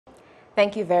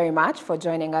Thank you very much for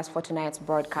joining us for tonight's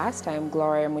broadcast. I am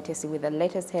Gloria Mutesi with the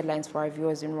latest headlines for our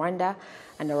viewers in Rwanda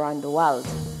and around the world.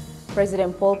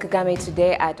 President Paul Kagame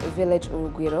today at Village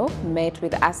Urugwiro met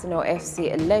with Arsenal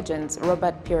FC legends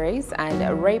Robert Pires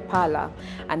and Ray Parler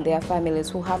and their families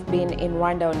who have been in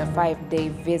Rwanda on a 5-day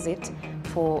visit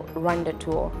for Rwanda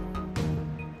tour.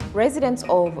 Residents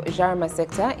of Jarama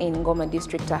sector in Ngoma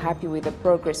district are happy with the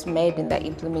progress made in the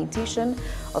implementation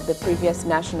of the previous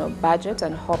national budget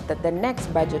and hope that the next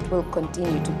budget will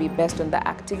continue to be based on the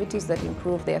activities that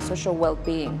improve their social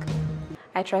well-being.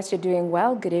 I trust you're doing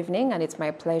well. Good evening, and it's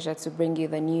my pleasure to bring you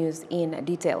the news in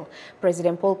detail.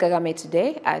 President Paul Kagame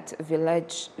today at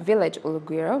Village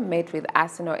Urugwiro met with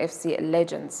Arsenal FC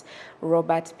legends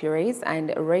Robert Pires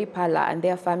and Ray Parler and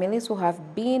their families who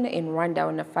have been in Rwanda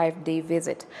on a 5-day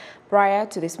visit. Prior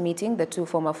to this meeting, the two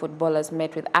former footballers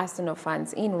met with Arsenal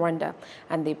fans in Rwanda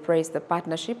and they praised the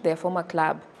partnership their former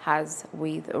club has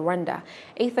with Rwanda.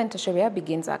 Ethan Tashavia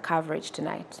begins our coverage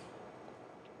tonight.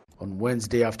 On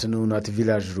Wednesday afternoon at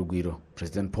Village Urugwiro,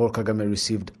 President Paul Kagame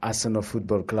received Arsenal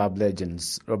Football Club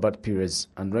legends Robert Pires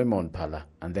and Raymond Parler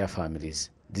and their families.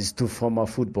 These two former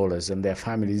footballers and their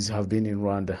families have been in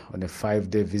Rwanda on a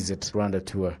 5-day visit Rwanda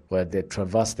tour, where they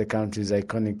traversed the country's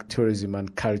iconic tourism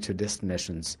and cultural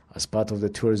destinations as part of the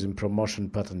tourism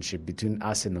promotion partnership between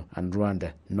Arsenal and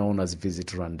Rwanda, known as Visit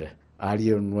Rwanda.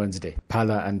 Earlier on Wednesday,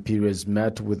 Parler and Pires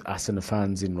met with Arsenal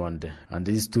fans in Rwanda, and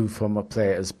these two former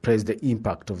players praised the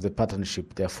impact of the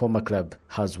partnership their former club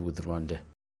has with Rwanda.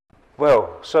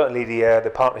 Well, certainly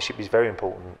the partnership is very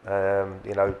important.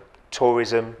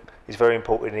 Tourism is very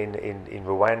important in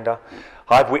Rwanda.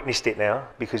 I've witnessed it now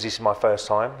because this is my first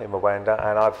time in Rwanda,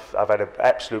 and I've had an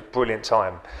absolute brilliant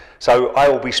time. So I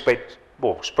will be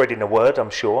spreading the word, I'm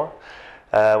sure.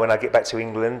 When I get back to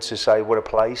England, to say what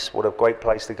a great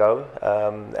place to go.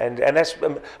 And that's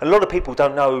a lot of people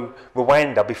don't know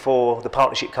Rwanda before the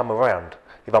partnership come around,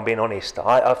 if I'm being honest.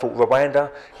 I thought Rwanda,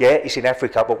 yeah, it's in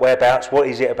Africa, but whereabouts, what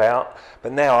is it about?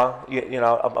 But now,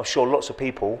 I'm sure lots of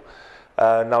people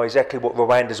know exactly what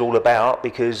Rwanda's all about,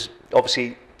 because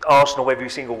obviously Arsenal every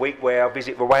single week where I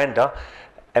visit Rwanda,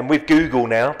 and with Google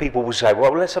now, people will say,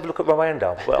 well, let's have a look at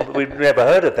Rwanda. Well, we've never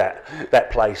heard of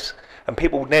that place. And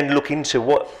people then look into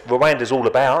what Rwanda's all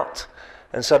about,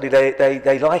 and suddenly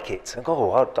they like it. And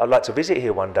go, oh, I'd like to visit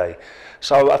here one day.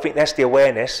 So I think that's the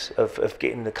awareness of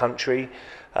getting the country.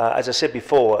 As I said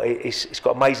before, it's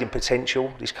got amazing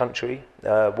potential, this country.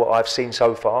 What I've seen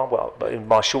so far, well, in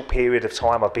my short period of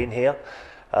time I've been here,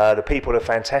 the people are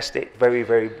fantastic, very,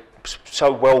 very,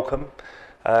 so welcome.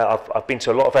 I've been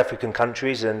to a lot of African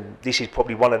countries, and this is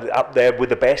probably one of up there with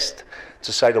the best,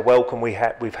 to say the welcome we've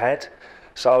had.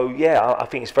 So yeah, I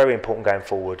think it's very important going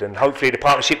forward, and hopefully the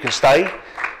partnership can stay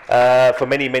for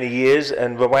many, many years,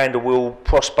 and Rwanda will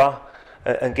prosper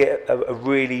and get a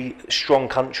really strong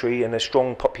country and a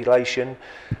strong population.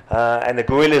 And the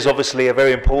gorillas obviously are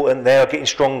very important. They are getting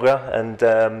stronger, and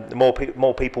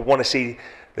more people want to see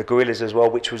the gorillas as well,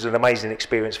 which was an amazing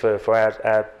experience for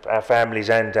our families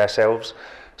and ourselves.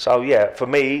 So yeah, for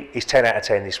me, it's 10 out of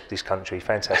 10, this country,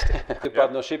 fantastic. The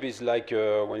partnership is like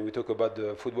when we talk about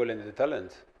the football and the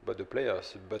talent, about the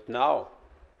players, but now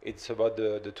it's about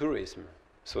the tourism.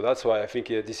 So that's why I think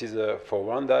this is, for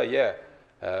Rwanda,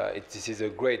 this is a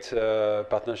great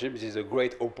partnership, this is a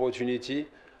great opportunity,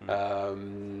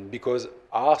 because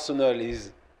Arsenal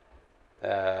is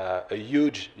a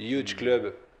huge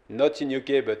club, not in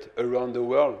UK, but around the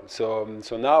world. So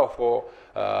now for,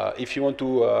 if you want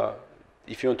to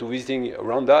visit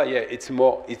Rwanda, yeah, it's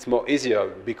more easier,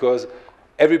 because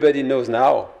everybody knows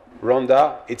now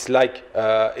Rwanda. It's like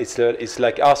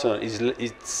Arsenal.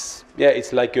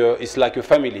 It's like a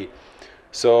family.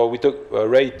 So we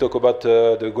Ray talk about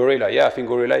the gorilla. Yeah, I think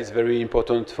gorilla is very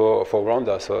important for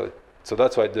Rwanda. So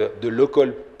that's why the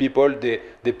local people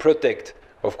they protect,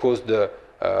 of course, the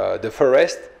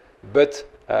forest, but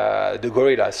the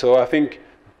gorilla. So I think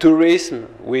tourism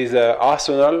with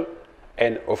Arsenal.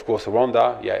 And of course,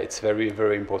 Rwanda, yeah, it's very,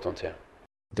 very important here.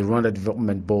 The Rwanda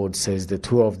Development Board says the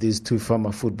tour of these two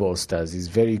former football stars is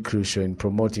very crucial in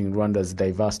promoting Rwanda's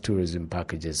diverse tourism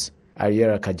packages.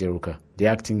 Ariera Kajeruka, the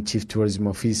acting chief tourism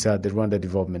officer at the Rwanda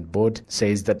Development Board,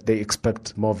 says that they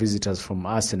expect more visitors from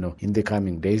Arsenal in the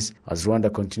coming days as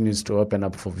Rwanda continues to open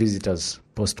up for visitors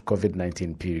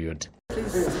post-COVID-19 period.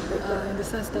 Please, in the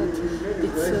sense that it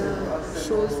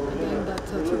shows again that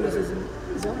tourism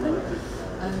is open.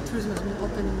 And tourism has been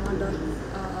open in Rwanda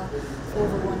for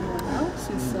over 1 year now,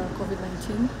 since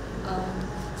COVID-19,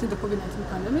 since the COVID-19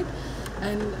 pandemic.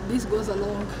 And this goes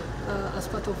along as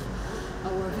part of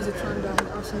our Visit Rwanda and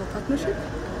Arsenal partnership.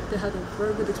 They had a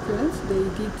very good experience. They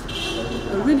did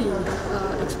really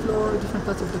explore explore different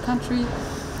parts of the country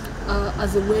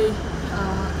as a way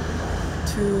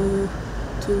to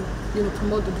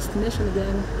promote the destination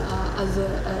again as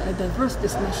a diverse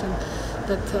destination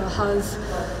that has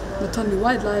not only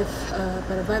wildlife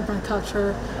but a vibrant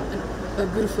culture and a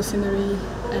beautiful scenery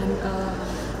and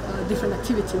different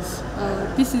activities.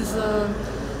 This is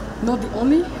not the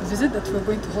only visit that we're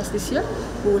going to host this year.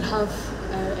 We will have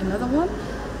another one,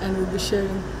 and we'll be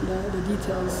sharing the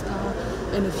details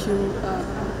in a few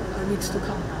weeks to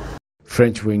come.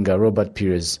 French winger Robert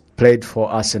Pires played for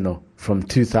Arsenal from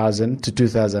 2000 to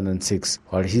 2006,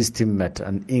 while his teammate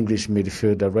and English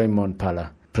midfielder Raymond Pala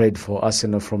played for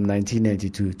Arsenal from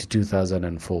 1992 to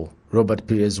 2004. Robert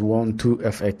Pires won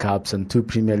 2 FA Cups and 2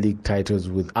 Premier League titles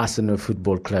with Arsenal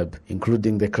Football Club,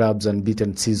 including the club's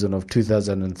unbeaten season of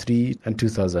 2003 and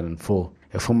 2004.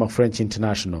 A former French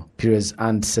international, Pires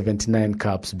earned 79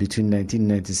 caps between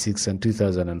 1996 and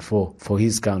 2004 for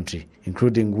his country,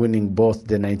 including winning both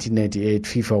the 1998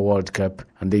 FIFA World Cup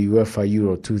and the UEFA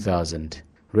Euro 2000.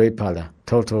 Ray Pala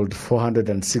totaled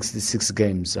 466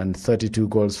 games and 32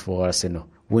 goals for Arsenal,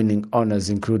 winning honours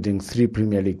including 3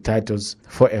 Premier League titles,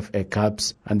 4 FA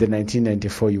Cups and the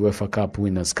 1994 UEFA Cup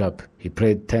Winners' Cup. He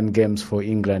played 10 games for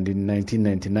England in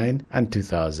 1999 and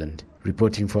 2000.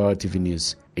 Reporting for RTV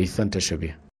News, Ethan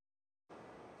Tashabia.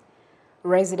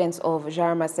 Residents of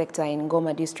Jarama sector in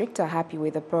Goma district are happy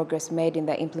with the progress made in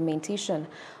the implementation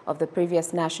of the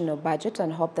previous national budget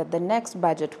and hope that the next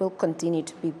budget will continue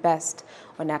to be based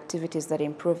on activities that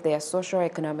improve their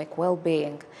socio-economic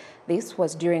well-being. This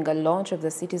was during a launch of the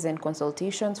citizen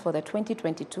consultations for the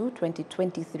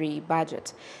 2022-2023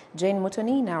 budget. Jane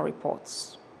Mutoni now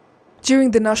reports.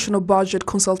 During the national budget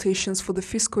consultations for the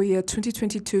fiscal year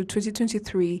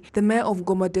 2022-2023, the mayor of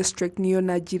Goma district,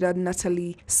 Neo-Najira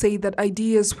Natalie, said that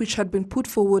ideas which had been put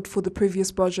forward for the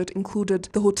previous budget included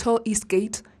the Hotel East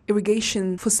Gate,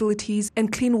 irrigation facilities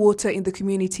and clean water in the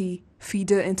community,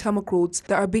 feeder and tarmac roads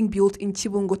that are being built in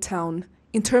Chibungo town.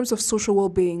 In terms of social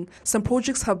well-being, some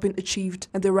projects have been achieved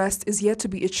and the rest is yet to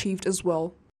be achieved as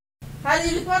well.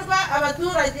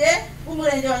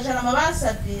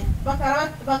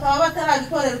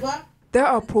 There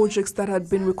are projects that had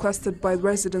been requested by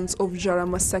residents of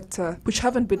Jarama sector, which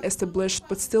haven't been established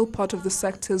but still part of the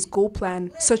sector's goal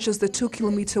plan, such as the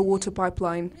 2-kilometer water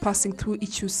pipeline passing through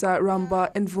Ichusa,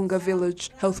 Ramba and Vunga village,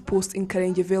 health post in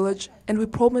Karenje village, and we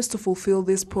promise to fulfill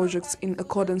these projects in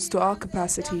accordance to our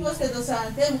capacity.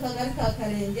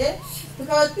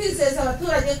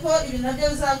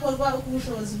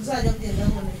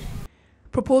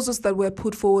 Proposals that were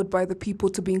put forward by the people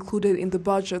to be included in the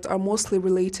budget are mostly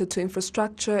related to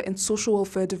infrastructure and social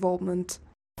welfare development.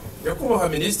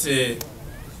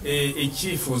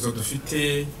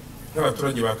 Our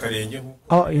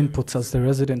inputs as the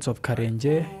residents of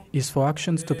Karenje is for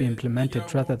actions to be implemented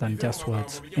rather than just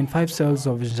words. In 5 cells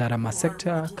of Jarama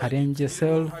sector, Karenje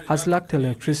cell has lacked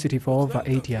electricity for over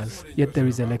 8 years, yet there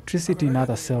is electricity in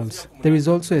other cells. There is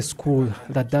also a school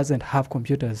that doesn't have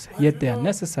computers, yet they are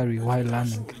necessary while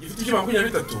learning.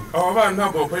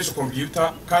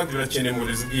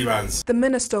 The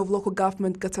Minister of Local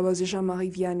Government, Gatabazi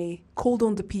Jean-Marie Vianney, called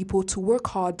on the people to work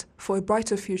hard for a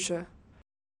brighter future.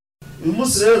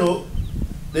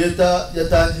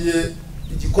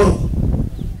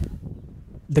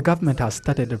 The government has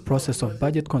started a process of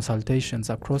budget consultations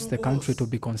across the country to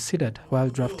be considered while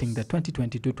drafting the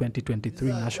 2022-2023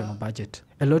 national budget.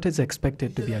 A lot is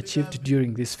expected to be achieved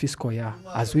during this fiscal year,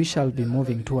 as we shall be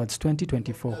moving towards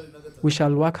 2024. We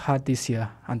shall work hard this year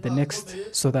and the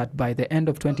next so that by the end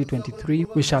of 2023,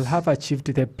 we shall have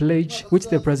achieved the pledge which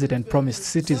the President promised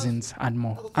citizens and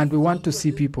more. And we want to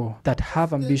see people that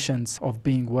have ambitions of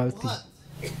being wealthy.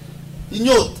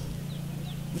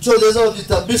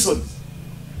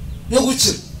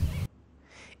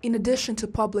 In addition to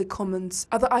public comments,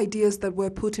 other ideas that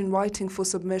were put in writing for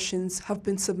submissions have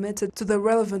been submitted to the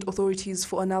relevant authorities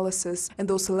for analysis, and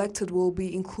those selected will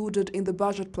be included in the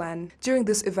budget plan. During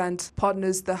this event,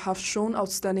 partners that have shown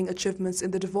outstanding achievements in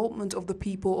the development of the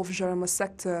people of Jarama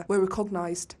sector were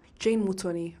recognized. Jane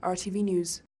Mutoni, RTV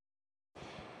News.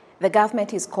 The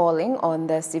government is calling on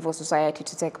the civil society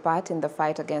to take part in the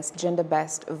fight against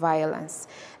gender-based violence.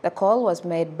 The call was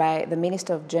made by the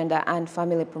Minister of Gender and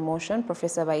Family Promotion,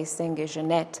 Professor Bayisenge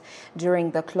Jeanette,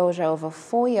 during the closure of a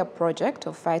 4-year project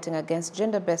of fighting against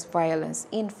gender-based violence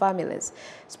in families,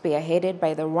 spearheaded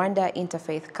by the Rwanda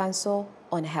Interfaith Council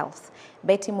on Health.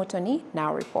 Betty Mutoni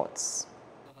now reports.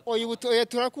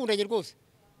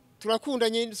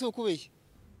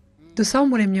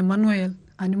 Dusamuremye Emmanuel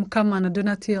and Mukamana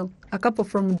Donatiel, a couple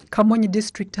from Kamonyi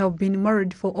district, have been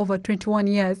married for over 21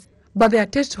 years. but they are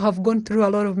attached to have gone through a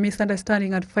lot of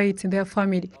misunderstanding and fights in their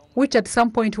family, which at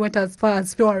some point went as far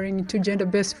as soaring into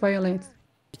gender-based violence.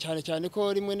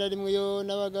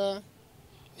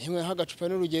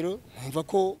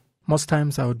 Most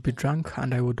times I would be drunk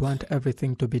and I would want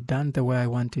everything to be done the way I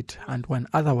want it, and when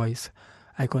otherwise,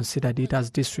 I considered it as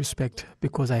disrespect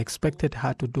because I expected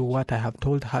her to do what I have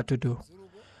told her to do.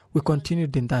 We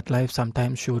continued in that life.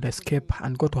 Sometimes she would escape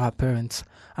and go to her parents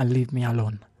and leave me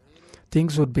alone.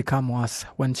 Things would become worse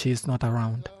when she is not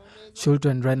around.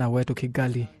 Children ran away to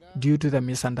Kigali due to the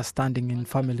misunderstanding in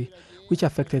family, which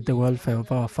affected the welfare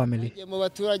of our family.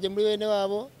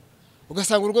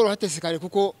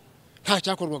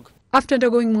 After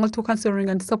undergoing multiple counseling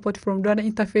and support from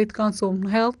Rwanda Interfaith Council on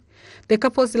Health, the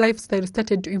couple's lifestyle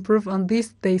started to improve, and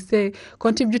this, they say,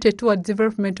 contributed towards the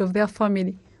development of their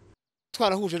family.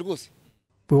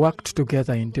 We worked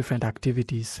together in different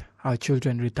activities. Our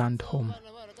children returned home.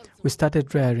 We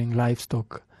started rearing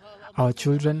livestock. Our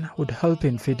children would help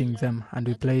in feeding them, and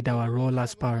we played our role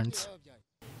as parents.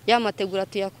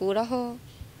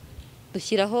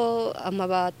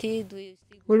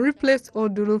 We replaced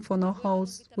old roof on our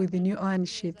house with the new iron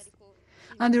sheets,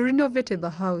 and we renovated the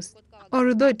house,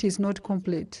 although it is not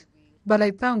complete. But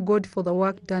I thank God for the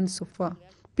work done so far.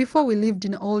 Before we lived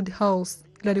in an old house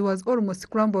that it was almost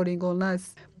crumbling on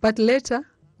us, but later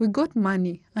we got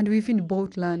money and we even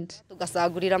bought land. The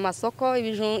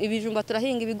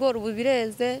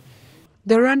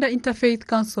Rwanda Interfaith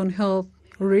Council on Health,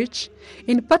 REACH,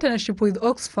 in partnership with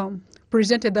Oxfam,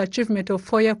 presented the achievement of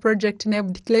 4-year project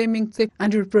named Claiming Sex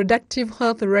and Reproductive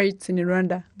Health Rights in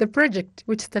Rwanda. The project,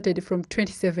 which started from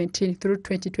 2017 through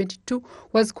 2022,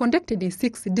 was conducted in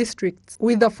 6 districts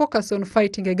with a focus on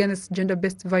fighting against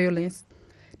gender-based violence.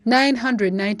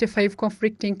 995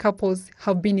 conflicting couples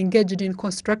have been engaged in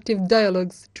constructive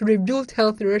dialogues to rebuild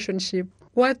healthy relationships.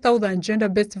 1,000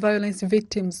 gender-based violence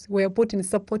victims were put in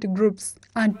support groups,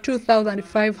 and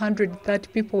 2,530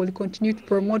 people will continue to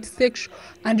promote sexual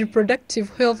and reproductive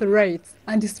health rights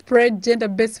and spread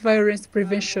gender-based violence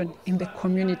prevention in the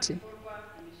community.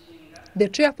 The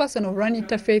chairperson of Rwanda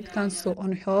Interfaith Council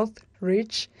on Health,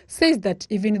 REACH, says that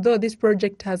even though this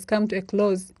project has come to a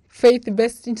close,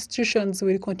 faith-based institutions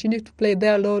will continue to play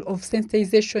their role of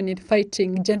sensitization in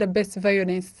fighting gender-based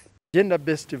violence.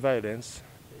 Gender-based violence,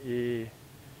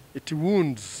 it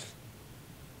wounds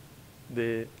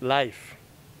the life.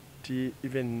 It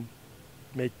even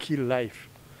may kill life.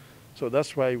 So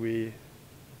that's why we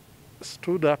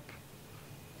stood up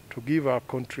to give our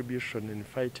contribution in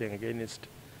fighting against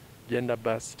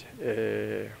gender-based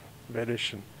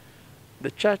violation.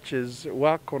 The churches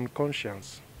work on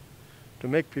conscience to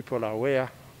make people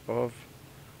aware of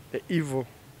the evil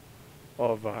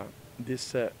of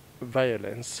this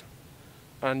violence,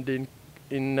 and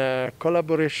in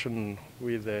collaboration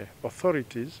with the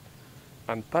authorities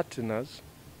and partners,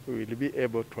 we will be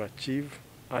able to achieve.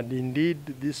 And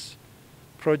indeed, this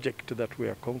project that we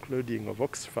are concluding of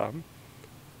Oxfam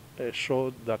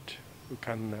showed that we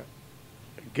can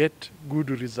get good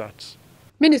results.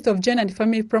 Minister of Gender and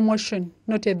Family Promotion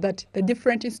noted that the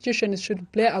different institutions should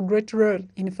play a great role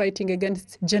in fighting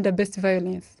against gender-based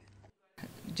violence.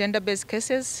 Gender-based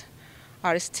cases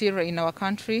are still in our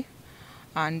country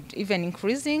and even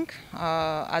increasing,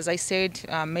 as I said,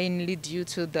 mainly due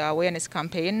to the awareness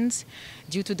campaigns,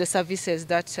 due to the services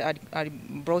that are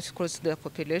brought across the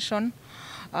population.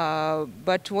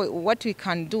 But what we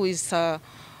can do is to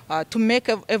make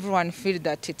everyone feel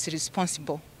that it's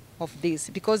responsible of this,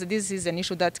 because this is an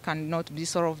issue that cannot be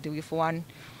solved with one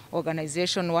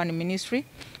organization, one ministry,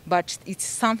 but it's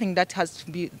something that has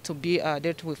to be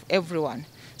dealt with everyone.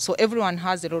 So everyone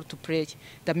has a role to play: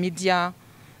 the media,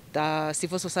 the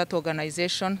civil society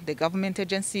organization, the government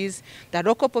agencies, the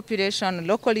local population,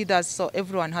 local leaders, so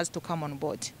everyone has to come on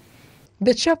board.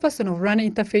 The chairperson of Rwanda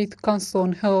Interfaith Council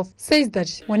on Health says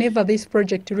that whenever this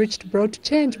project reached brought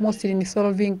change mostly in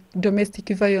solving domestic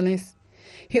violence.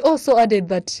 He also added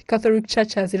that Catholic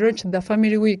Church has launched the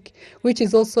Family Week, which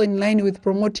is also in line with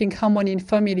promoting harmony in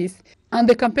families, and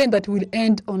the campaign that will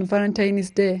end on Valentine's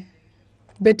Day.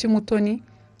 Betty Mutoni,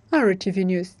 RwandaTV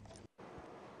News.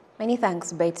 Many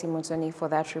thanks, Betty Mutoni, for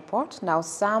that report. Now,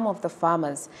 some of the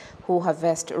farmers who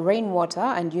harvest rainwater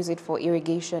and use it for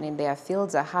irrigation in their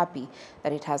fields are happy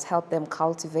that it has helped them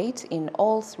cultivate in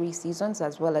all 3 seasons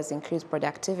as well as increase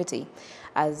productivity.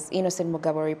 As Innocent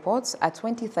Mugabo reports, a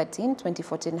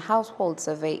 2013-2014 household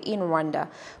survey in Rwanda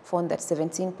found that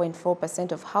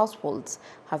 17.4% of households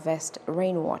harvest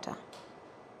rainwater.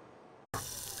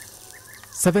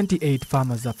 78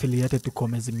 farmers affiliated to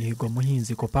Komezi Mihigo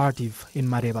Muhinzi Cooperative in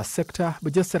Mareba sector,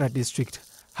 Bugesera district,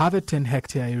 have a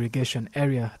 10-hectare irrigation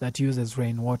area that uses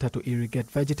rainwater to irrigate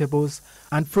vegetables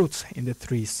and fruits in the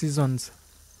 3 seasons.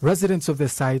 Residents of the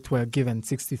site were given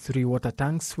 63 water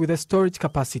tanks with a storage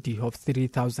capacity of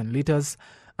 3,000 litres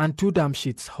and 2 dam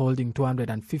sheets holding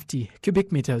 250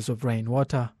 cubic meters of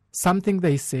rainwater, something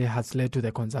they say has led to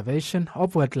the conservation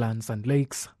of wetlands and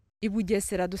lakes.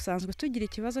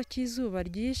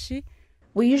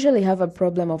 We usually have a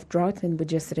problem of drought in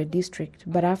Bugesera district,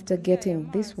 but after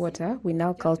getting this water, we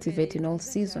now cultivate in all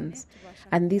seasons,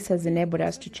 and this has enabled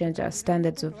us to change our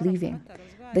standards of living.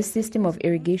 This system of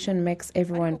irrigation makes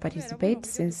everyone participate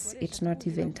since it's not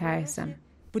even tiresome.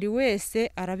 We used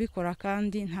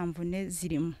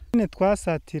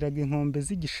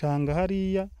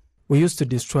to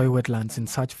destroy wetlands in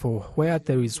search for where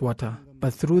there is water,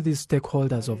 but through these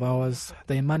stakeholders of ours,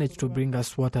 they managed to bring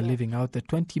us water leaving out the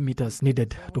 20 meters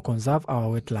needed to conserve our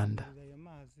wetland.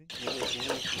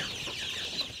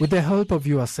 With the help of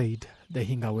USAID, the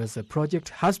Hingaweze project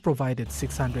has provided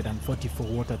 644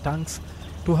 water tanks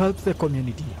to help the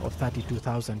community of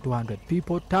 32,200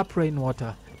 people tap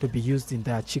rainwater to be used in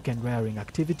their chicken rearing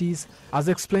activities, as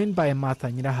explained by Martha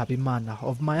Nyirahabimana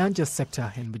of Mayanja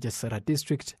sector in Bugesera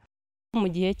district.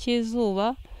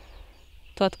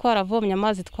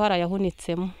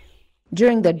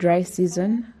 During the dry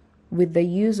season, with the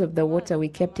use of the water we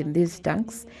kept in these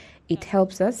tanks, it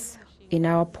helps us in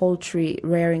our poultry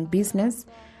rearing business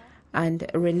and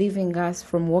relieving us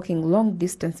from walking long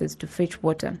distances to fetch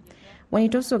water. When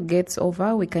it also gets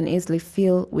over, we can easily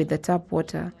fill with the tap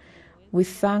water. We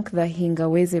thank the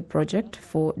Hingaweze project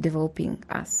for developing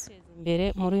us.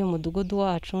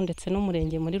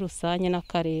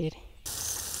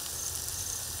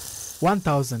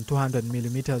 1,200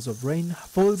 millimeters of rain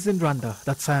falls in Rwanda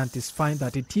that scientists find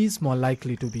that it is more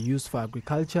likely to be used for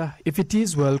agriculture if it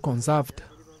is well conserved.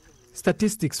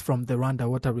 Statistics from the Rwanda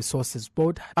Water Resources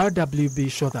Board, RWB,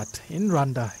 show that in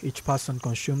Rwanda, each person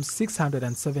consumes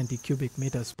 670 cubic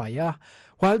meters per year,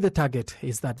 while the target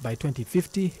is that by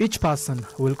 2050, each person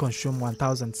will consume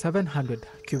 1,700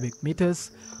 cubic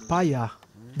meters per year.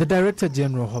 The Director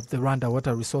General of the Rwanda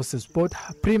Water Resources Board,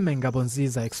 Prime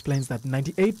Ngabonziza, explains that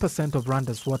 98% of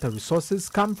Rwanda's water resources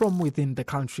come from within the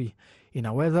country, in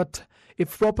a way that,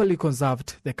 if properly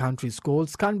conserved, the country's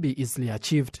goals can be easily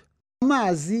achieved.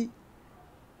 Water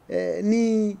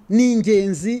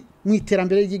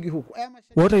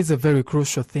is a very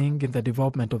crucial thing in the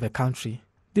development of a country.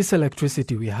 This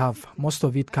electricity we have, most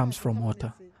of it comes from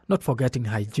water, not forgetting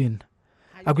hygiene.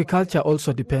 Agriculture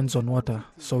also depends on water,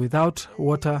 so without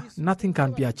water, nothing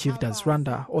can be achieved as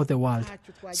Rwanda or the world.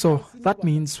 So that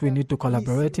means we need to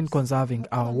collaborate in conserving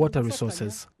our water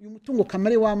resources.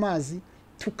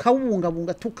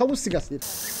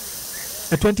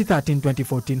 A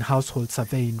 2013-2014 household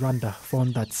survey in Rwanda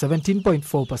found that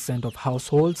 17.4% of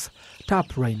households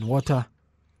tap rainwater.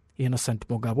 Innocent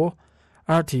Mugabo,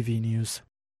 RTV News.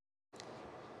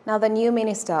 Now, the new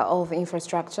Minister of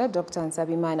Infrastructure, Dr.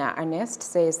 Nsabimana Ernest,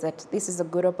 says that this is a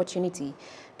good opportunity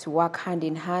to work hand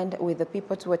in hand with the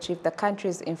people to achieve the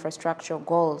country's infrastructure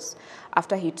goals.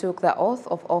 After he took the oath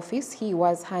of office, he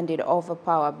was handed over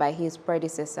power by his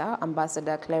predecessor,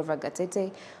 Ambassador Clever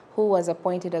Gatete, who was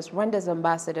appointed as Rwanda's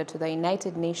ambassador to the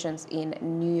United Nations in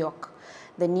New York.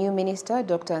 The new minister,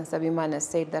 Dr. Nsabimana,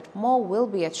 said that more will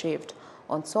be achieved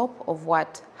on top of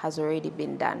what has already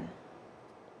been done.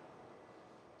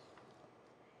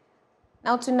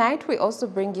 Now tonight, we also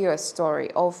bring you a story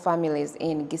of families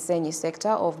in Gisenyi sector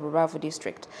of Rubavu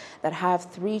district that have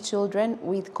 3 children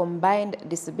with combined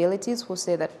disabilities who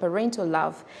say that parental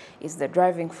love is the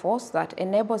driving force that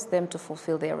enables them to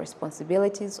fulfill their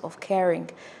responsibilities of caring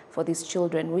for these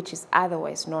children, which is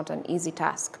otherwise not an easy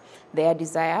task. Their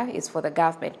desire is for the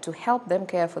government to help them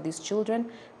care for these children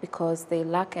because they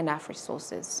lack enough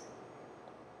resources.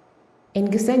 In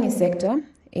Gisenyi sector,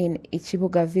 in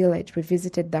Ichibuga village, we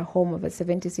visited the home of a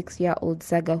 76-year-old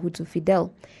Saga Hutu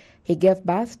Fidel. He gave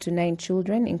birth to 9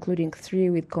 children, including 3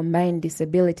 with combined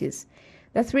disabilities.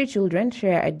 The 3 children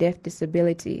share a deaf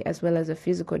disability as well as a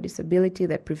physical disability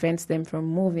that prevents them from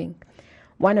moving.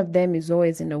 One of them is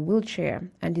always in a wheelchair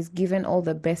and is given all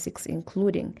the basics,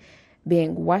 including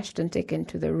being washed and taken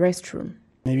to the restroom.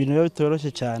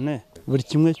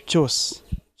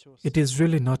 It is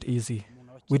really not easy.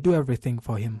 We do everything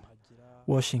for him.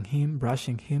 Washing him,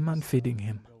 brushing him, and feeding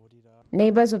him.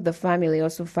 Neighbors of the family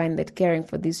also find that caring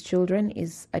for these children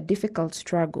is a difficult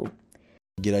struggle.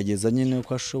 He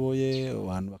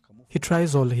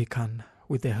tries all he can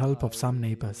with the help of some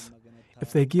neighbors.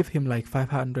 If they give him like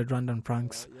 500 Rwandan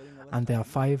francs and there are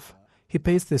 5, he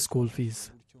pays the school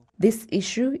fees. This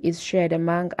issue is shared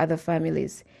among other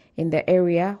families in the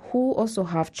area who also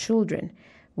have children.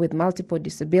 with multiple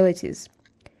disabilities.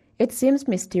 It seems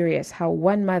mysterious how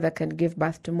one mother can give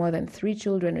birth to more than 3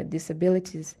 children with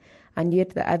disabilities, and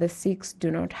yet the other 6 do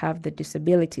not have the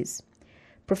disabilities.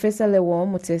 Professor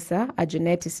Lewon Mutesa, a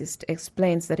geneticist,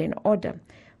 explains that in order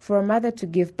for a mother to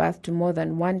give birth to more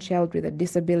than one child with a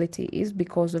disability is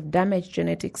because of damaged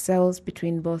genetic cells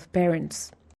between both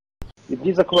parents. It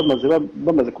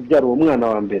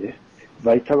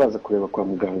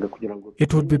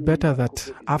would be better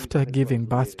that after giving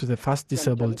birth to the first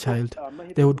disabled child,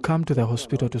 they would come to the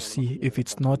hospital to see if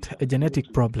it's not a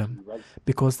genetic problem,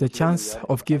 because the chance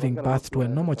of giving birth to a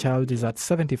normal child is at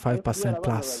 75%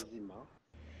 plus.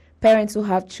 Parents who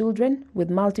have children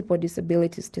with multiple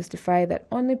disabilities testify that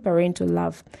only parental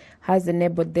love has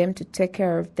enabled them to take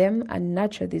care of them and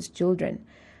nurture these children.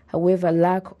 However,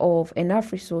 lack of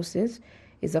enough resources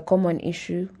is a common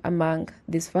issue among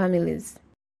these families.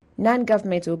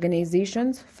 Non-government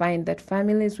organizations find that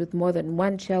families with more than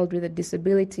one child with a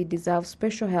disability deserve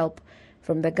special help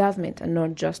from the government and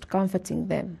not just comforting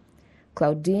them.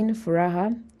 Claudine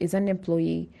Furaha is an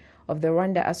employee of the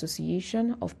Rwanda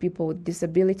Association of People with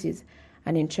Disabilities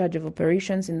and in charge of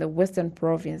operations in the Western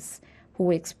Province,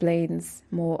 who explains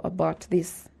more about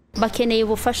this.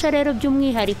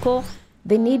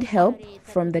 They need help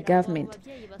from the government.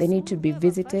 They need to be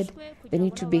visited. They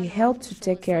need to be helped to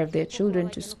take care of their children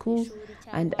to school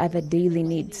and other daily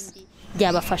needs.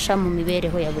 The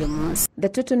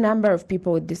total number of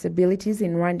people with disabilities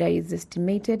in Rwanda is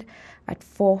estimated at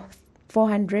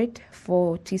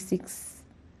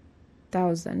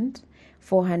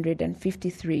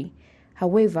 446,453.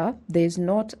 However, there is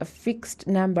not a fixed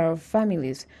number of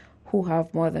families who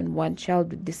have more than one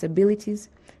child with disabilities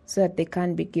so that they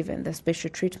can be given the special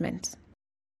treatment.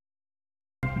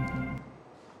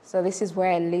 So this is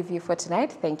where I leave you for tonight.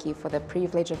 Thank you for the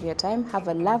privilege of your time. Have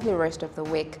a lovely rest of the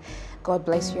week. God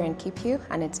bless you and keep you.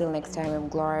 And until next time, I'm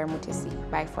Gloria Mutesi.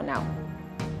 Bye for now.